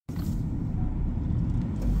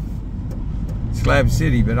Slab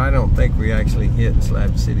City, but I don't think we actually hit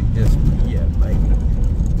Slab City just yet, maybe.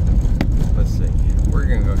 Let's see. We're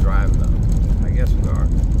gonna go drive though. I guess we are.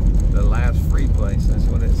 The last free place, that's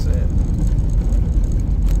what it said.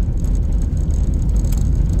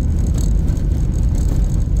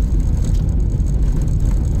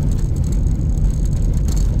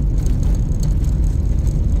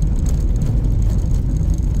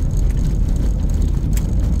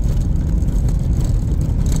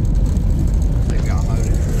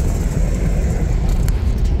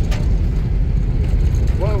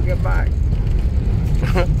 Back.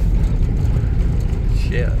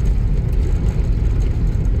 Shit.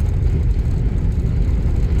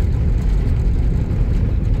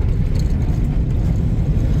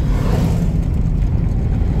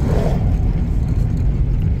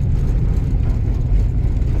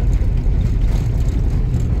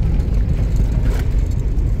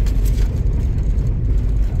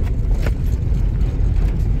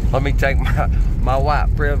 Let me take my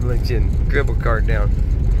white privilege and dribble card down.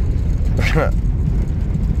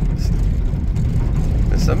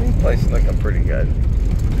 Some of these places looking pretty good.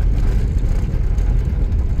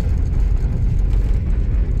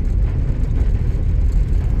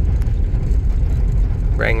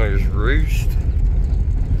 Wrangler's Roost.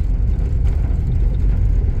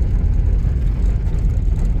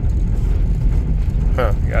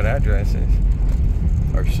 Huh, got addresses.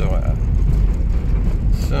 Or so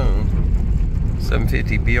soon.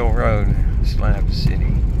 750 Beale Road, Slab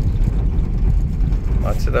City.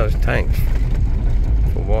 Lots of those tanks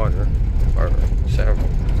for water, or several.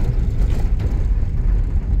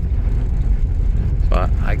 So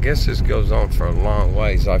I guess this goes on for a long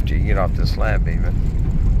ways after you get off the slab even.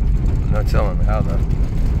 No telling how the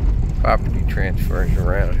property transfers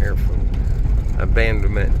around here from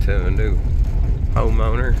abandonment to a new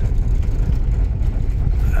homeowner.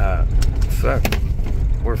 Fuck,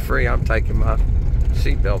 we're free. I'm taking my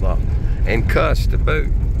seatbelt off. And cuss to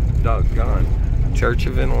boot. Doggone. Church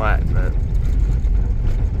of Enlightenment.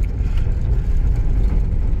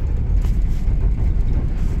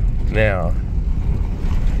 Now,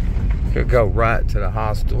 could go right to the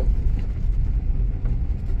hostel,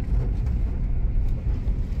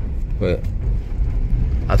 but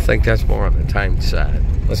I think that's more on the tamed side.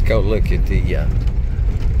 Let's go look at the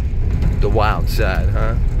wild side,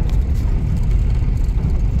 huh?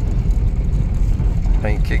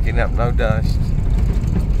 Ain't kicking up no dust.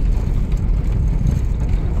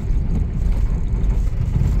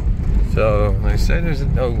 So they say there's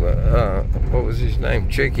no, what was his name?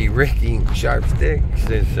 Tricky Ricky Sharpstick.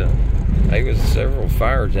 Says there was several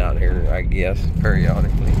fires out here, I guess,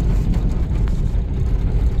 periodically.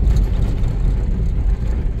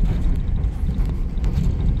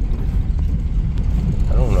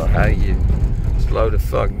 I don't know how you slow the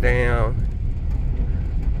fuck down.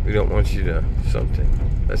 We don't want you to something.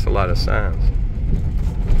 That's a lot of signs.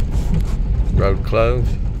 Road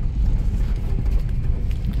closed.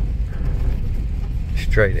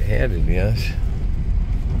 Straight ahead, I guess.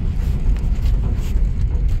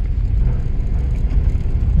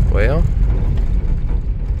 Well,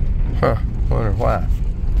 wonder why.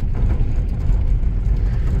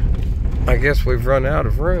 I guess we've run out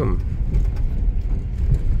of room.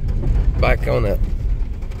 Back on that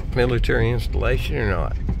military installation or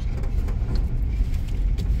not?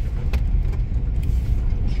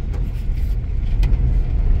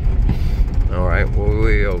 All right, well,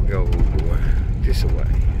 we'll go this way.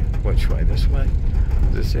 Which way? This way?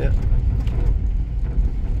 Is this it?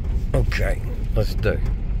 Okay, let's do.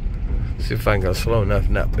 See if I can go slow enough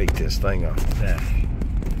and not beat this thing off the dash.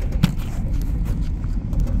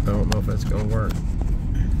 I don't know if that's gonna work.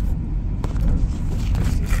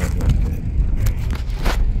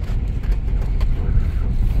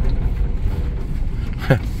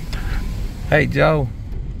 Hey Joe,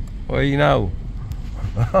 what do you know?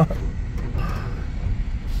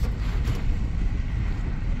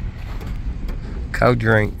 Cold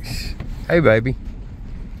drinks. Hey baby.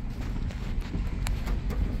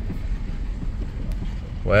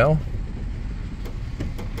 Well,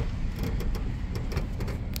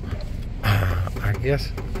 I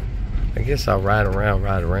guess I'll ride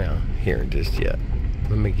around here just yet.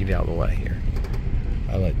 Let me get out of the way here.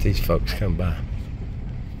 I'll let these folks come by.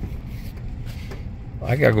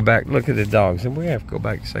 I gotta go back look at the dogs, and we have to go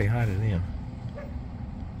back and say hi to them.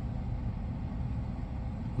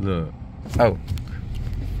 Look. Oh,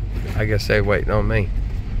 I guess they're waiting on me.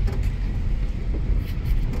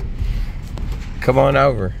 Come on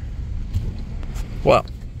over. Well,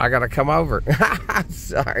 I gotta come over.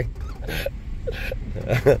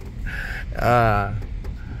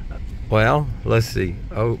 Well, let's see.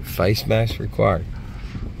 Oh, face mask required.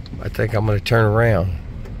 I think I'm gonna turn around,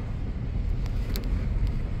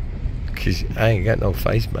 cause I ain't got no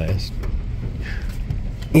face mask.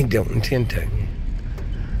 You don't intend to.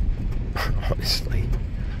 Honestly,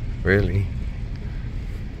 really.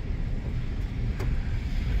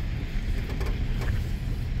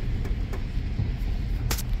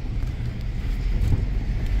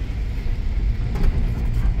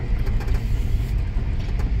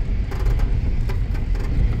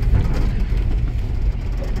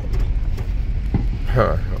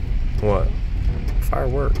 Huh. What?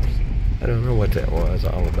 Fireworks? I don't know what that was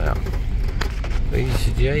all about.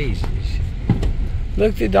 Jesus.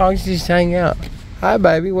 Look, the dogs just hang out. Hi,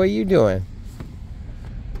 baby. What are you doing?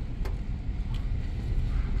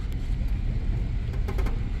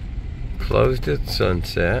 Closed at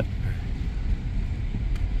sunset.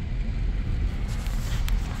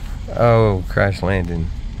 Oh, crash landing.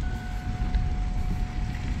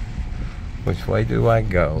 Which way do I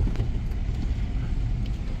go?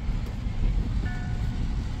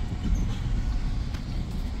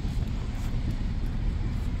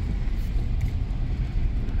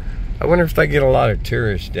 I wonder if they get a lot of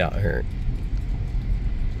tourists out here.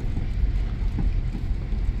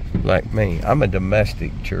 Like me. I'm a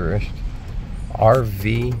domestic tourist.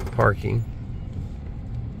 RV parking.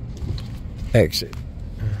 Exit.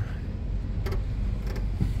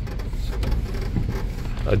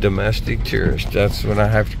 A domestic tourist. That's what I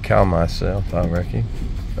have to call myself, I reckon.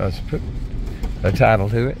 Let's put a title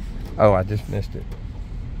to it. Oh, I just missed it.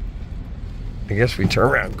 I guess we turn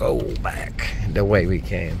around and go back the way we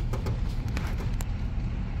came.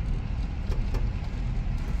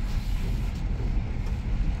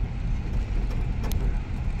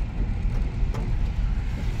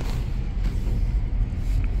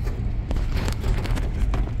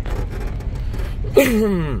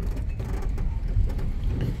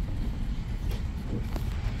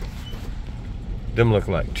 Them look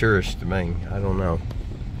like tourists to me. I don't know.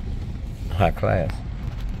 High class.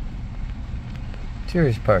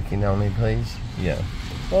 Tourist parking only, please. Yeah.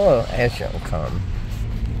 Oh, as y'all come.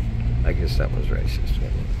 I guess that was racist,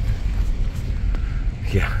 wasn't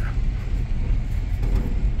it? Yeah.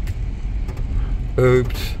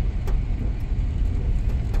 Oops.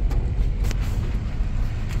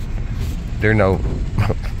 They're no,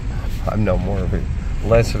 I'm no more of a,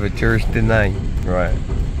 less of a tourist than they, right?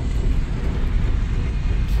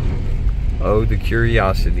 Oh, the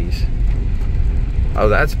curiosities. Oh,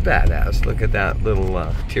 that's badass. Look at that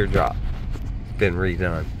little teardrop. Been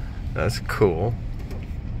redone. That's cool.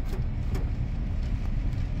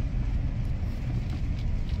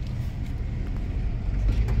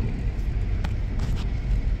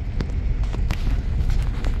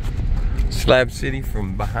 Slab City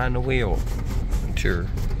from behind the wheel. Sure.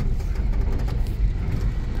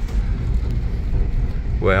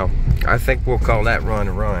 Well, I think we'll call that run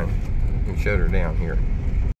a run and shut her down here.